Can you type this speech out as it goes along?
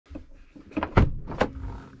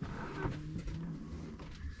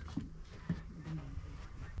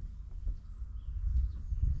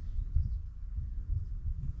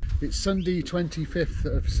It's Sunday 25th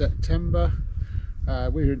of September.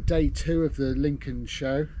 We're at day 2 of the Lincoln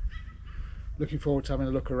show. Looking forward to having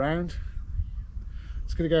a look around.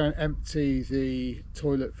 It's going to go and empty the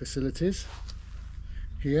toilet facilities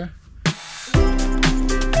here.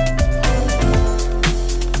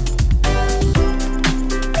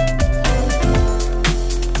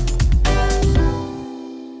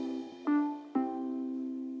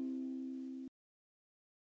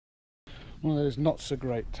 One of those not so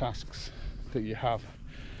great tasks that you have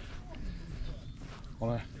on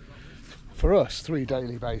a, for us, 3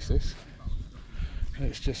 daily basis, and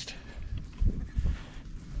it's just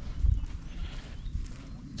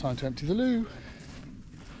time to empty the loo.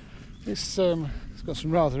 It's got some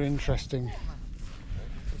rather interesting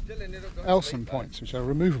Elson points, which are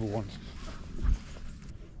removable ones.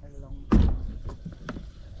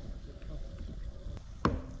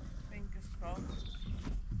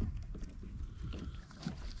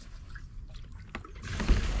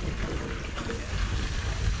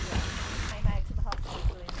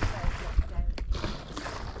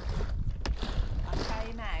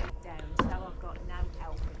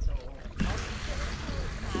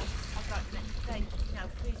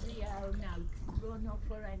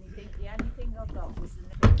 Or anything. The only thing I got was the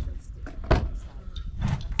nipples and stick. And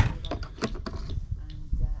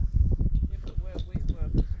where we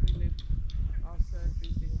work, we live, our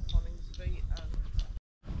surgery's in Coningsby.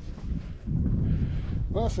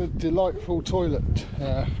 Well, that's a delightful toilet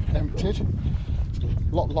emptied. It's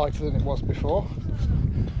a lot lighter than it was before.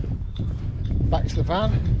 Back to the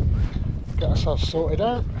van, get ourselves sorted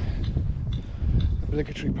out.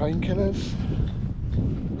 Obligatory painkillers.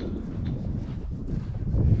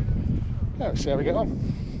 Let's see how we get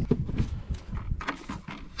on.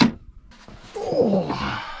 Oh,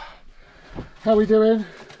 how are we doing?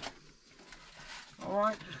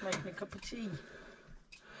 Alright, just making a cup of tea.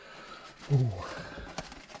 Ooh.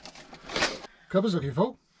 Cupboard's looking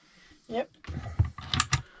full. Yep.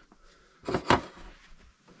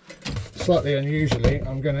 Slightly unusually,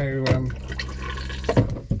 I'm going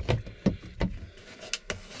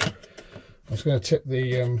to tip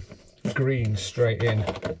the green straight in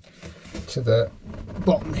to the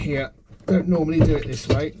bottom here. Don't normally do it this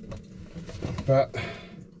way, but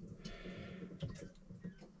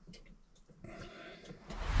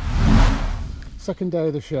second day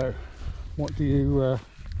of the show. What do you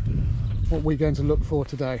what are we going to look for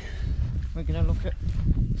today? We're going to look at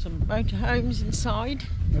some motorhomes inside.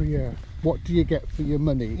 Oh yeah. What do you get for your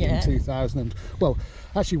money in 2000? Well,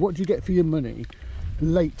 actually, what do you get for your money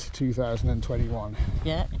late 2021?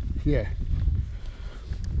 Yeah. Yeah.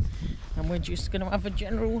 And we're just going to have a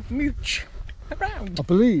general mooch around. I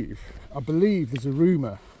believe there's a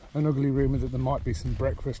rumour, an ugly rumour, that there might be some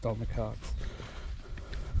breakfast on the cards.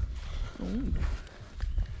 Ooh.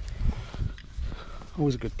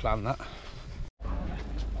 Always a good plan, that.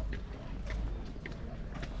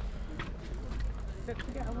 Don't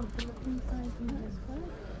forget, I want to look inside the nurse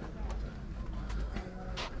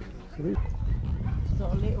first. It's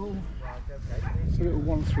got a little... It's a little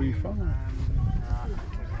 135.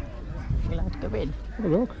 We'll have to go in. Have a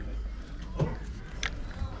look.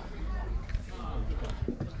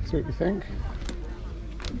 See what you think.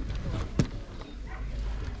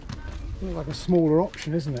 Looks like a smaller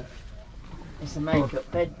option, isn't it? It's a make-up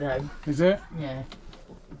bed though. Is it? Yeah.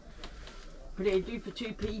 But it'll do for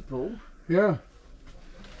 2 people. Yeah.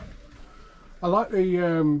 I like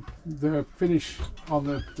the finish on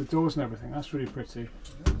the doors and everything. That's really pretty.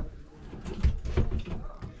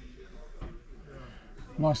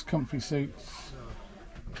 Nice comfy seats.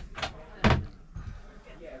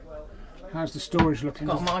 How's the storage looking?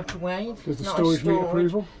 Got a microwave. Does the nice storage meet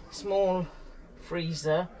approval? Small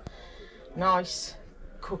freezer. Nice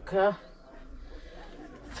cooker.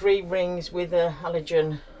 3 rings with a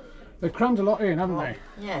halogen. They've crammed a lot in, haven't they?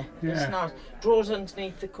 Yeah, Yeah. it's nice. Drawers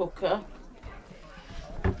underneath the cooker.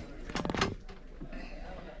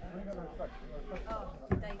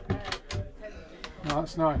 Oh,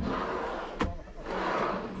 that's nice.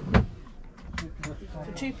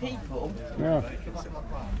 For 2 people. Yeah.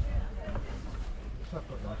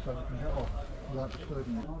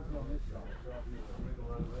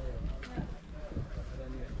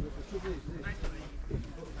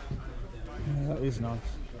 Yeah, that is nice.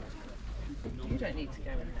 You don't need to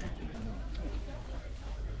go in there.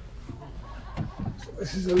 So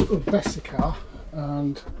this is a little Bessicar,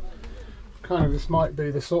 and kind of this might be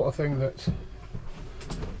the sort of thing that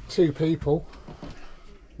 2 people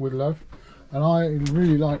would love. And I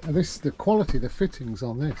really like this. The quality, the fittings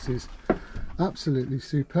on this is absolutely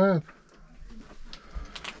superb.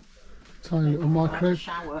 Tiny little microwave.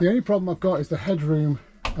 The only problem I've got is the headroom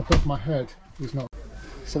above my head is not.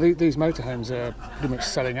 So these motorhomes are pretty much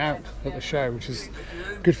selling out at the show, which is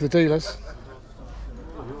good for the dealers.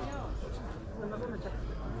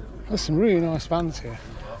 There's some really nice vans here.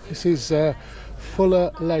 This is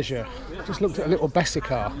Fuller Leisure. Just looked at a little Bessie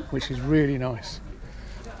car, which is really nice.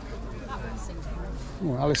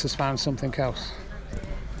 Oh, Alice has found something else.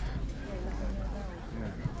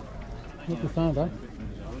 What have you found, eh?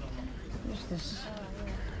 What's this?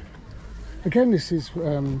 Again, this is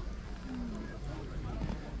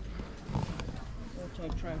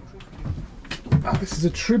this is a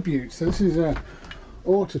tribute. So this is a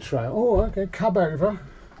auto trail. Oh, okay, cab over,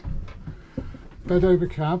 bed over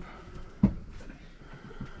cab.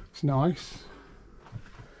 It's nice.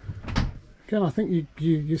 Again, I think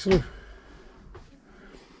you sort of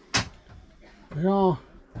they are.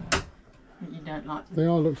 You don't like them? They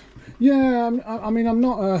are looked. Yeah, I mean, I'm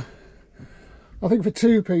not a. I think for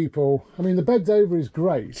two people, I mean, the beds over is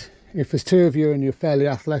great if there's two of you and you're fairly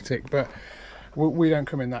athletic, but we don't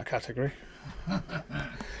come in that category.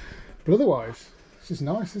 But otherwise, this is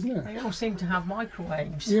nice, isn't it? They all seem to have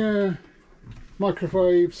microwaves. Yeah,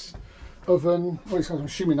 microwaves, oven. Well, I'm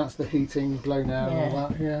assuming that's the heating, blown air, and all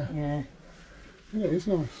that. Yeah, Yeah. yeah, it's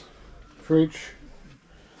nice. Fridge.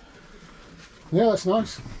 Yeah, that's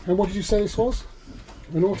nice. And what did you say this was?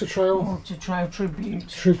 An auto trail? Auto Trail Tribute.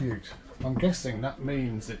 Tribute. I'm guessing that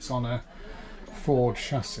means it's on a Ford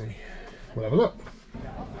chassis. We'll have a look.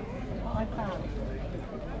 I found.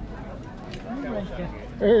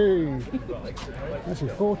 Hey, actually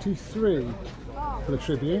 43 for the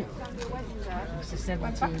Tribute. It's a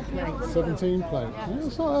 17 plate. 17 plate.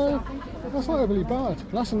 Yeah, that's not overly bad.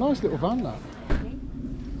 That's a nice little van, that.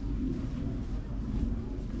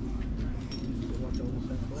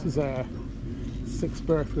 This is a 6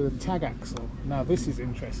 berth with a tag axle. Now this is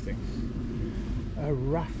interesting. A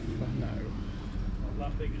RAF, no.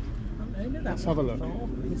 Let's have a look.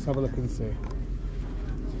 Let's have a look and see.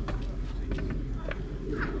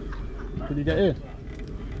 Can you get in?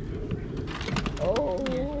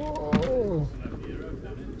 Oh!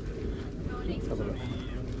 Let's have a look.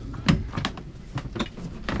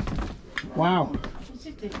 Wow. What's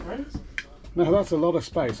the difference? Now that's a lot of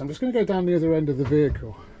space. I'm just going to go down the other end of the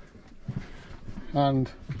vehicle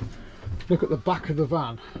and look at the back of the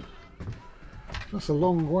van. That's a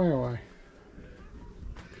long way away.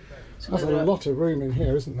 There's a lot of room in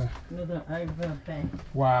here, isn't there? Another over bed.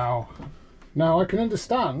 Wow. Now I can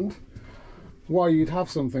understand why you'd have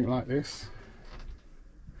something like this.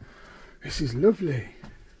 This is lovely.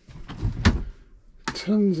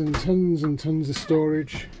 Tons and tons and tons of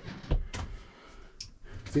storage.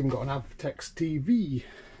 It's even got an Avtex TV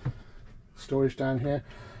storage down here.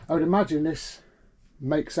 I would imagine this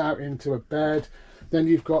makes out into a bed. Then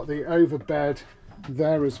you've got the over bed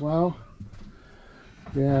there as well.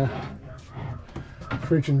 Yeah.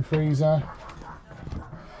 Fridge and freezer.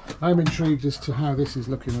 I'm intrigued as to how this is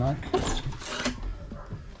looking like.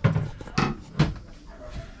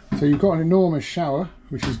 So you've got an enormous shower,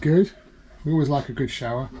 which is good. We always like a good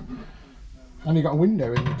shower. And you've got a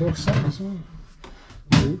window in the door set as well.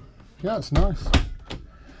 Ooh. Yeah, it's nice.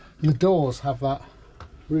 And the doors have that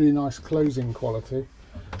really nice closing quality.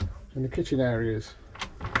 And the kitchen area is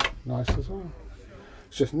nice as well.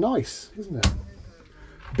 It's just nice, isn't it?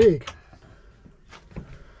 Big.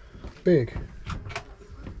 Big.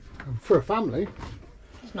 And for a family,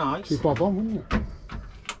 It's nice. it'd be bob on, wouldn't it?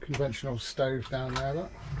 Conventional stove down there,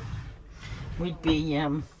 that. We'd be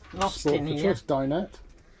lost Sport in for here. choice dinette.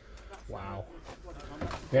 Wow.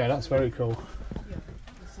 Yeah, that's very cool.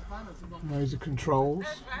 Those are controls.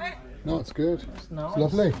 No, it's good. It's nice.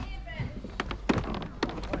 lovely.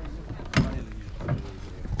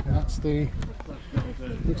 And that's the,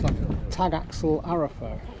 looks like a tag axle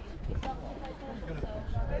Arafo.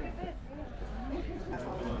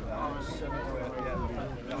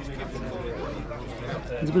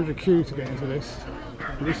 There's a bit of a queue to get into this,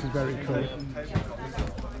 but this is very cool.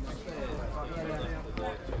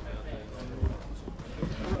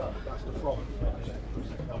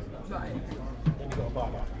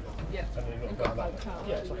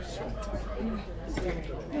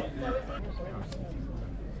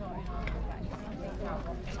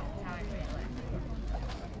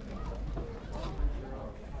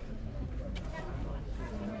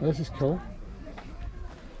 This is cool.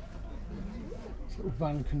 This little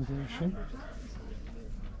van conversion.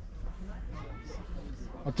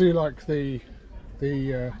 I do like the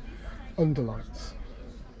underlights.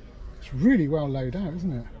 It's really well laid out,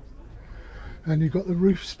 isn't it? And you've got the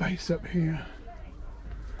roof space up here.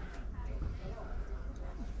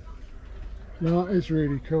 That is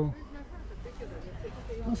really cool.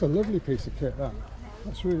 That's a lovely piece of kit, that.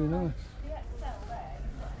 That's really nice.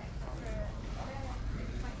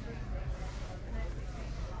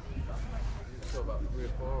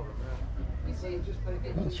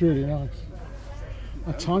 That's really nice.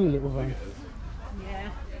 A tiny little van.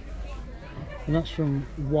 Yeah. And that's from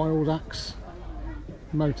Wild Axe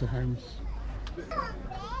Motorhomes.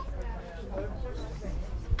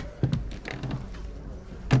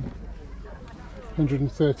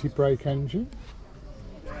 $130 brake engine.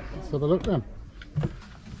 Let's have a look then.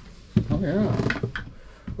 Oh yeah.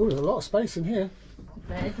 Oh, there's a lot of space in here.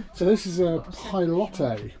 Bed. So this is a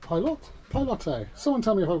Pilote. Pilote. Someone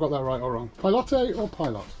tell me if I've got that right or wrong. Pilote or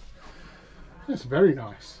Pilot? It's very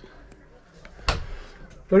nice.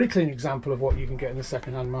 Very clean example of what you can get in the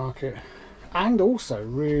second-hand market. And also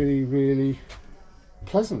really, really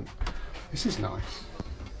pleasant. This is nice.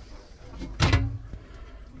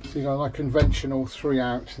 So you got like conventional 3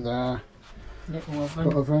 out there. Little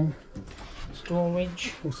Oven.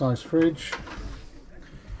 Storage. Full-size fridge.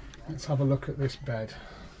 Let's have a look at this bed,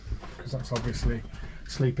 because that's obviously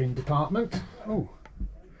sleeping department. Oh,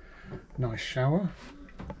 nice shower.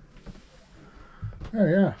 Oh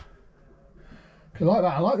yeah, I like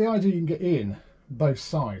that. I like the idea you can get in both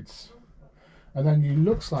sides, and then you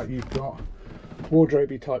looks like you've got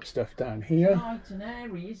wardrobe-y type stuff down here. Light and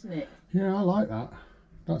airy, isn't it? Yeah, I like that.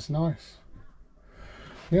 That's nice.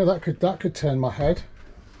 Yeah, that could turn my head.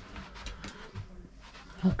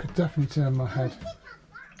 That could definitely turn my head.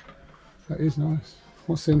 That is nice.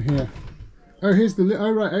 What's in here? Oh, here's the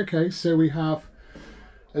oh right, okay. So we have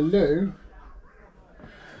a loo,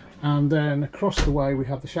 and then across the way we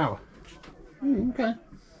have the shower. Okay.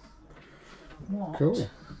 What? Cool.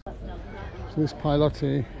 So this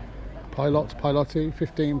Pilote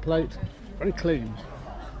 15 plate, very clean,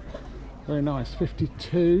 very nice.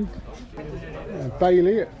 52.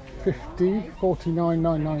 Bailey at 50,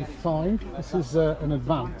 49,995. This is an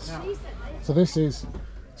advance. So this is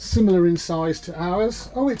similar in size to ours.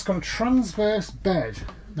 Oh, it's got a transverse bed.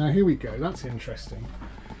 Now here we go, that's interesting.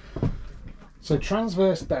 So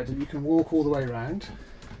transverse bed, and you can walk all the way around.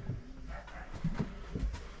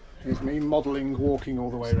 Here's me modelling walking all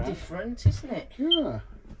the way around. Different, isn't it? Yeah,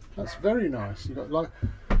 that's very nice. You've got like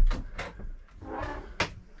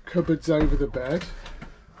cupboards over the bed.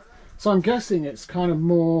 So I'm guessing it's kind of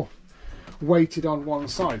more weighted on one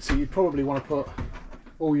side, so you'd probably want to put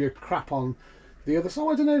all your crap on the other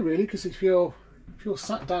side. I don't know really, because if you're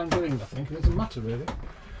sat down doing nothing, it doesn't matter really.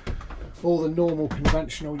 All the normal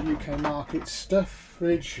conventional UK market stuff: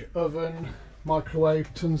 fridge, oven,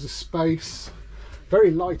 microwave, tons of space. Very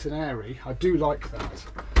light and airy. I do like that.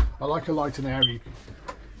 I like a light and airy.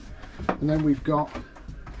 And then we've got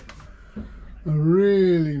a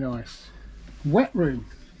really nice wet room.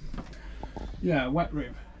 Yeah, wet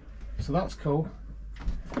room. So that's cool.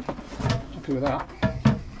 Happy with that.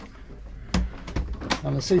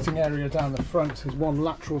 And the seating area down the front is one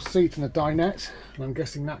lateral seat and a dinette, and I'm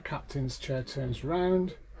guessing that captain's chair turns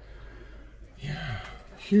round. Yeah,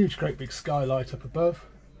 huge, great big skylight up above.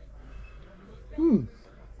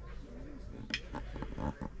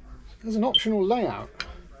 There's an optional layout.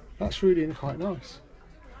 That's really quite nice.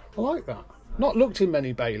 I like that. Not looked in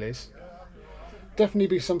many Baileys. Definitely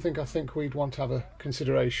be something I think we'd want to have a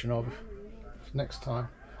consideration of next time.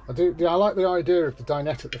 I like the idea of the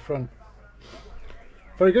dinette at the front.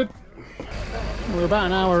 Very good. We're about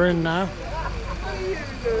an hour in now.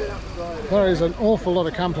 There is an awful lot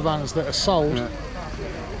of camper vans that are sold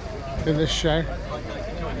in this show,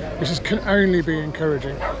 which can only be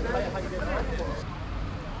encouraging.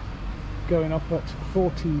 Going up at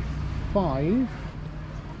 45.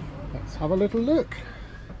 Let's have a little look.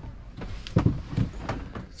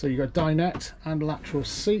 So you've got dinette and lateral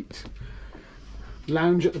seat,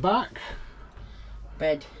 lounge at the back,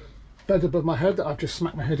 Bed above my head that I've just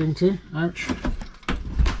smacked my head into. Ouch.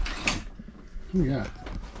 Oh yeah,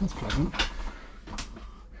 that's pleasant.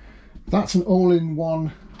 That's an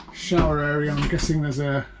all-in-one shower area. I'm guessing there's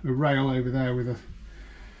a rail over there with a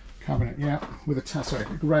cabinet. Yeah, with a sorry,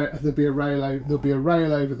 there'll be a rail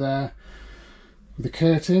over there with a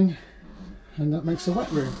curtain, and that makes a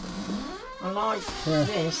wet room. I like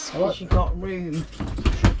this because you've got room.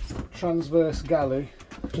 Transverse galley,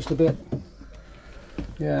 just a bit.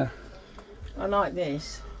 Yeah. I like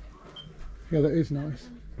this. Yeah, that is nice.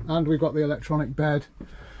 And we've got the electronic bed.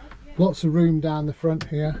 Lots of room down the front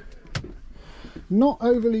here. Not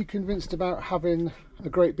overly convinced about having a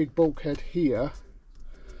great big bulkhead here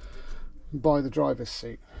by the driver's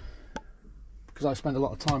seat, because I spend a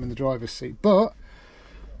lot of time in the driver's seat, but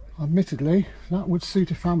admittedly that would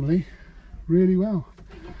suit a family really well.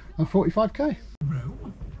 And 45k.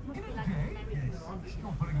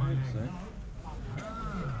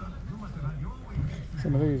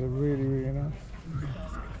 Some of these are really, really nice.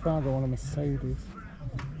 Fargo on a Mercedes.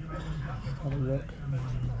 Let's have a look.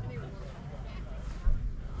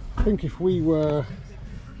 I think if we were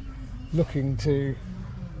looking to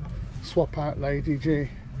swap out Lady G,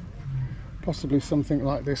 possibly something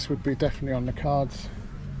like this would be definitely on the cards.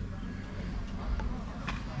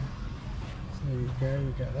 So there you go,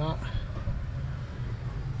 you get that.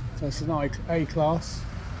 So it's an A-class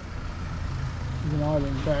with an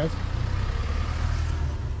island bed.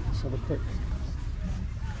 Just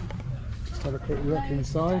have a quick look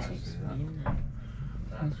inside.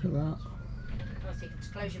 Look at that.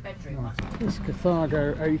 Close your bedroom. Right. This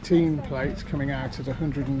Carthago 18 plate coming out at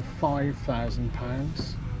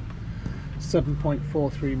 £105,000,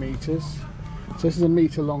 7.43 metres. So this is a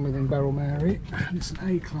metre longer than Beryl Mary, and it's an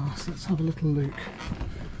A-class. Let's have a little look.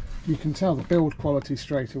 You can tell the build quality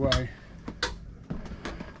straight away.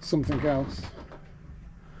 Something else.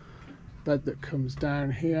 Bed that comes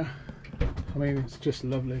down here. I mean, it's just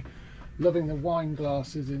lovely. Loving the wine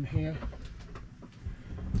glasses in here.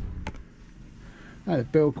 Oh, the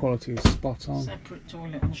build quality is spot on. Separate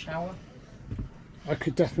toilet and shower. I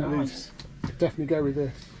could definitely go with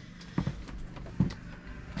this.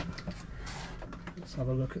 Let's have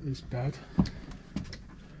a look at this bed.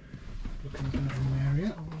 Looking down the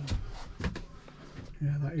area.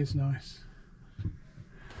 Yeah, that is nice.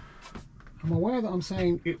 I'm aware that I'm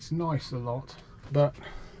saying it's nice a lot, but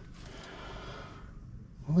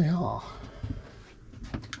well, they are.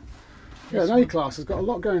 Yeah, an A-class has got a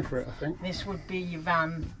lot going for it, I think. This would be your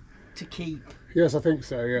van to keep. Yes, I think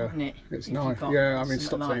so, yeah. Wouldn't it? It's If nice. you've got Yeah, I mean,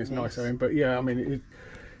 stop something saying like it's nice, I this. mean, but yeah, I mean,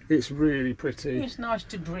 it's really pretty. It's nice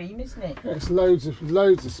to dream, isn't it? Yeah, it's loads of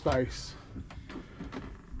space.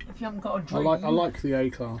 If you haven't got a dream. I like the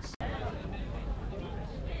A-class.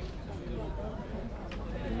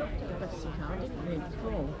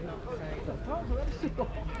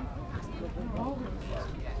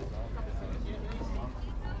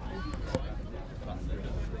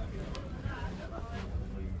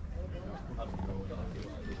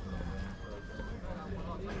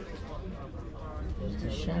 It's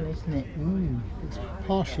a shell, isn't it? It's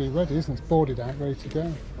partially ready, isn't it? It's boarded out, ready to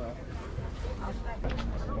go.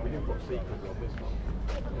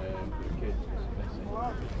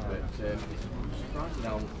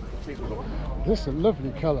 This is a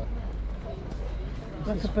lovely colour.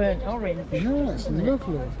 Like a burnt orange. Yeah, it's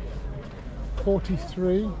lovely.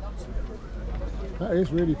 43. That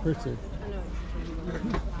is really pretty.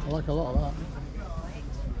 I like a lot of that.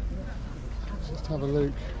 Let's just have a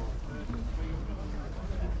look.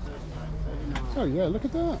 Oh yeah, look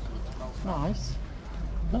at that. Nice.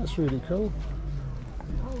 That's really cool.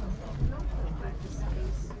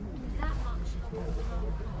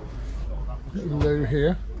 Little loo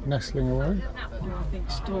here, nestling away. I think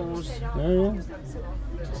stores. Yeah.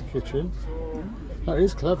 Just kitchen. That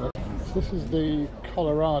is clever. This is the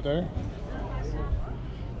Colorado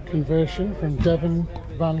conversion from Devon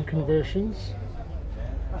Van Conversions.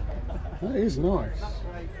 That is nice.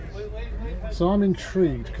 So I'm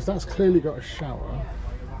intrigued because that's clearly got a shower.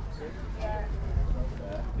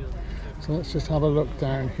 So let's just have a look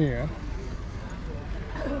down here.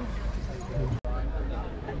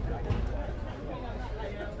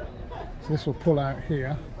 So this will pull out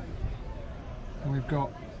here, and we've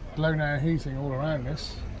got blown air heating all around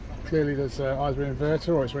this. Clearly there's either an inverter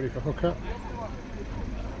or it's ready for hookup.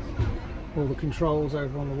 All the controls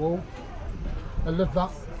over on the wall. I love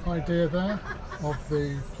that idea there of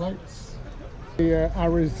the plates. The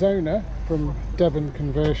Arizona from Devon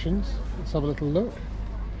Conversions. Let's have a little look.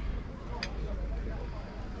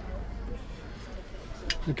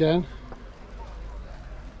 Again,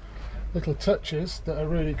 little touches that are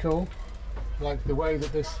really cool, like the way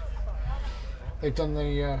that they've done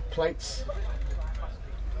the plates.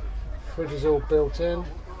 Fridge is all built in.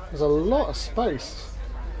 There's a lot of space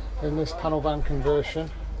in this panel van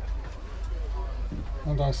conversion,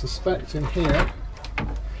 and I suspect in here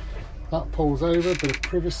that pulls over, bit of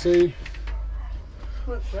privacy.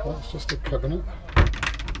 That's just a cabinet.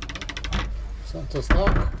 So that does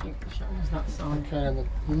that. Okay, and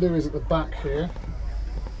the loo is at the back here.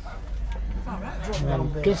 And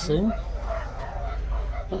I'm guessing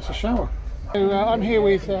that's a shower. So, I'm here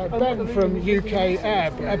with Ben from UK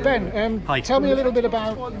Air. Ben, Hi. Tell me a little bit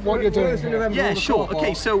about what you're doing here. Yeah, sure.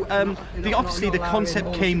 Okay, so obviously the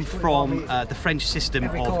concept came from the French system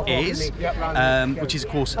of Aire, which is of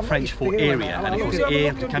course French for area, and of course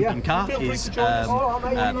Aire, the camping car, is a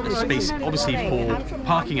space obviously for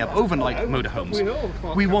parking up overnight motorhomes.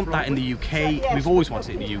 We want that in the UK. We've always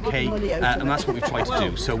wanted it in the UK, and that's what we've tried to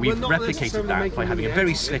do. So we've replicated that by having a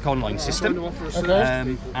very slick online system,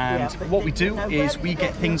 and what we do do is we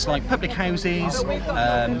get things like public houses,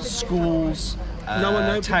 schools,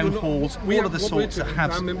 town halls, all of the sorts that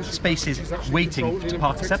have spaces waiting to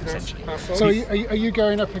park us up, essentially. So are you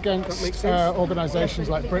going up against organisations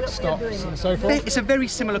like Britstops and so forth? It's a very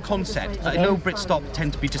similar concept. I know Britstop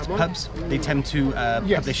tend to be just pubs. They tend to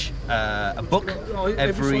publish a book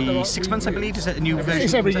every 6 months, I believe. Is it a new version?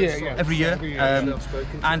 It's every year, yeah. Every year.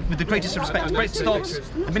 And with the greatest respect to Britstops,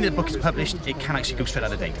 the minute the book is published, it can actually go straight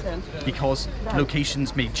out of date, because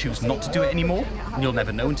locations may choose not to do it anymore, and you'll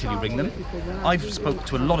never know until you ring them. I've spoke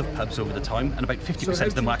to a lot of pubs over the time, and about 50%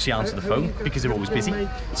 of them will actually answer the phone because they're always busy,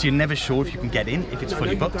 so you're never sure if you can get in if it's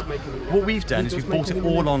fully booked. What we've done is we've bought it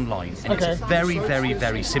all online, and it's a very, very,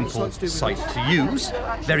 very simple site to use.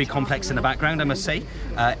 Very complex in the background, I must say.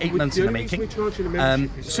 8 months in the making.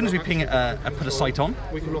 As soon as we put a site on,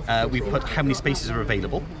 we put how many spaces are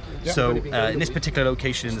available. So in this particular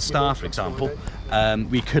location in the Star, for example,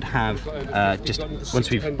 we could have just once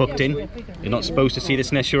we've booked in. You're not supposed to see this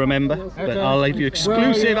unless you're a member, but I'll give you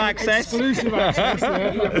exclusive access. Exclusive access.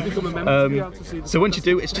 So once you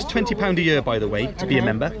do, it's just £20 a year, by the way, to be a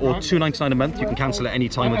member, or £2.99 a month. You can cancel at any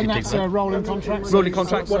time once you take it. And that's a rolling contract. Rolling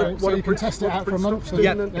contract. So you can test it out for a month.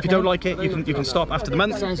 Yeah. If you don't like it, you can stop after the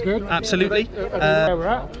month. Sounds good. Absolutely. Where we're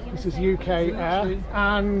at. This is UK Aire,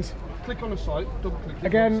 and click on the site, double click.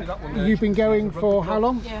 Again, you've been going for how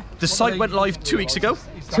long? The site went live 2 weeks ago.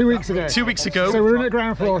 2 weeks ago. 2 weeks ago. So we're in the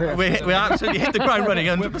ground floor here. We absolutely hit the ground running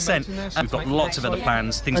 100%. And we've got lots of other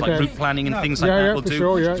plans, things like route planning and things like that we'll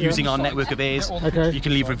do, using our network of Airs. You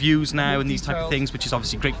can leave reviews now and these type of things, which is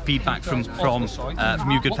obviously great feedback from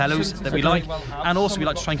you good fellows that we like. And also we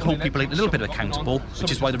like to try and hold people a little bit accountable,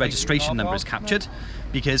 which is why the registration number is captured.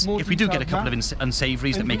 Because if we do get a couple of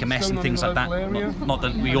unsavouries that make a mess and things like that, not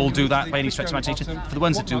that we all do that by any stretch of imagination, for the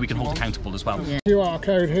ones that do, we can hold accountable as well. QR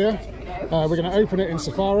code here. We're going to open it in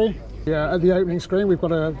Safari. Yeah, at the opening screen we've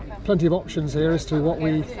got plenty of options here as to what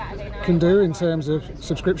we can do in terms of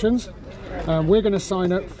subscriptions. We're going to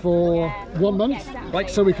sign up for 1 month,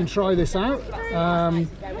 so we can try this out, and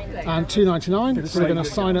 £2.99. So we're going to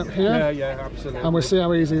sign up here, and we'll see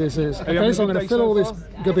how easy this is. Okay, so I'm going to fill all these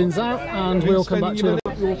gubbins out, and we'll come back to you.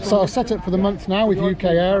 So I've set up for the month now with UK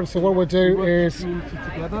Aire. So what we'll do is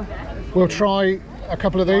we'll try a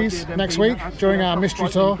couple of these next week during our mystery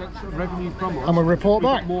tour, and we'll report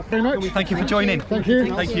back. Very much. Thank you for joining. Thank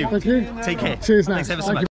you. Thank you. Thank you. Take care. Cheers now. Thanks ever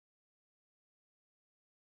so much.